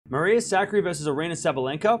Maria Sakkari versus Aryna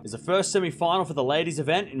Sabalenka is the first semi-final for the ladies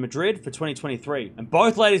event in Madrid for 2023, and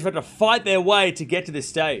both ladies have had to fight their way to get to this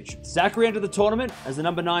stage. Sakkari entered the tournament as the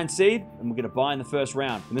number 9 seed, and will get a bye in the first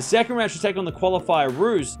round. In the second round, she'll take on the qualifier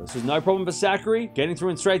Ruse. This was no problem for Sakkari, getting through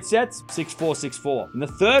in straight sets, 6-4, 6-4. In the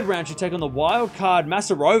third round, she'll take on the wild card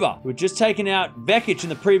Masarova, who had just taken out Vekic in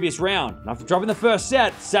the previous round. And after dropping the first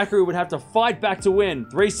set, Sakkari would have to fight back to win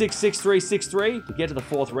 3-6, 6-3, 6-3 to get to the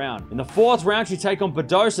fourth round. In the fourth round, she'll take on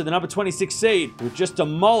Begu, the number 26 seed, who had just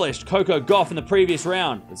demolished Coco Gauff in the previous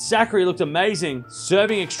round. But Sakkari looked amazing,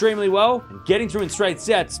 serving extremely well, and getting through in straight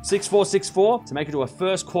sets, 6-4, 6-4, to make it to her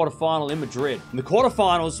first quarterfinal in Madrid. In the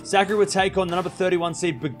quarterfinals, Sakkari would take on the number 31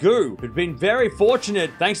 seed Begu, who'd been very fortunate,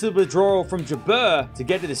 thanks to the withdrawal from Jabeur, to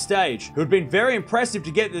get to this stage, who had been very impressive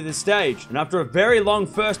to get to this stage. And after a very long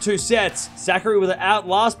first 2 sets, Sakkari would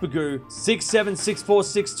outlast Begu 6-7,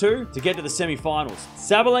 6-4, 6-2 to get to the semi-finals.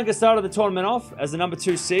 Sabalenka started the tournament off as the number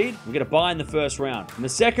 2 seed and get a bye in the first round. In the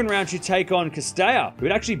second round, she'd take on Castella, who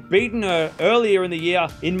had actually beaten her earlier in the year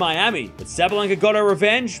in Miami. But Sabalenka got her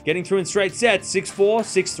revenge, getting through in straight sets, 6-4,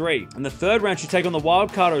 6-3. In the third round, she'd take on the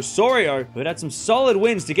wildcard Osorio, who had some solid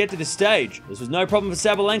wins to get to this stage. This was no problem for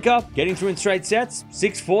Sabalenka, getting through in straight sets,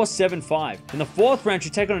 6-4, 7-5. In the fourth round,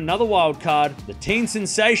 she'd take on another wildcard, the teen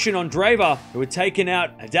sensation Andreeva, who had taken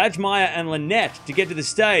out Haddad Maia and Lynette to get to the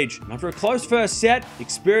stage. And after a close first set,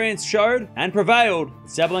 experience showed and prevailed,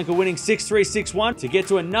 Sabalenka winning 6-3, 6-1 to get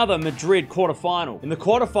to another Madrid quarterfinal. In the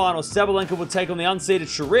quarterfinals, Sabalenka would take on the unseeded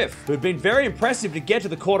Sherif, who had been very impressive to get to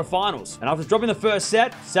the quarterfinals. And after dropping the first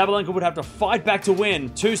set, Sabalenka would have to fight back to win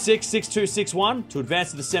 2-6, 6-2, 6-1 to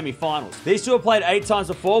advance to the semi-finals. These two have played 8 times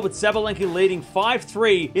before, with Sabalenka leading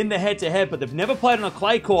 5-3 in the head-to-head, but they've never played on a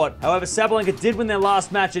clay court. However, Sabalenka did win their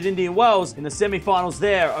last match at Indian Wells in the semi-finals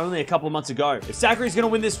there only a couple of months ago. If Sakkari's going to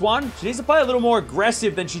win this one, she needs to play a little more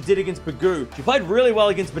aggressive than she did against Begu. She played really well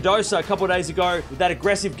against Badosa a couple of days ago with that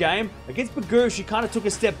aggressive game. Against Begu, she kind of took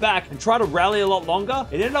a step back and tried to rally a lot longer.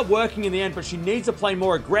 It ended up working in the end, but she needs to play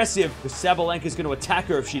more aggressive because Sabalenka's going to attack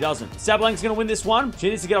her if she doesn't. If Sabalenka's going to win this one, she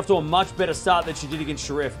needs to get off to a much better start than she did against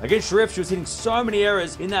Sherif. Against Sherif, she was hitting so many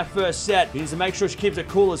errors in that first set. She needs to make sure she keeps it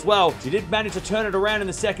cool as well. She did manage to turn it around in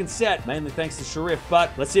the second set, mainly thanks to Sherif,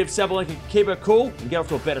 but let's see if Sabalenka can keep her cool and get off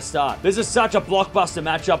to a better start. This is such a blockbuster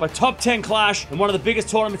matchup, a top 10 clash in one of the biggest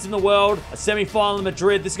tournaments in the world, a semi-final in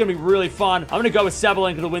Madrid. This is going to be really fun. I'm going to go with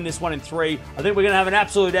Sabalenka to win this one in 3. I think we're going to have an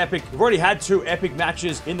absolute epic. We've already had 2 epic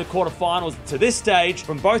matches in the quarterfinals to this stage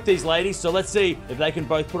from both these ladies, so let's see if they can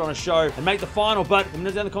both put on a show and make the final. But let me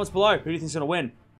know down in the comments below, who do you think is going to win?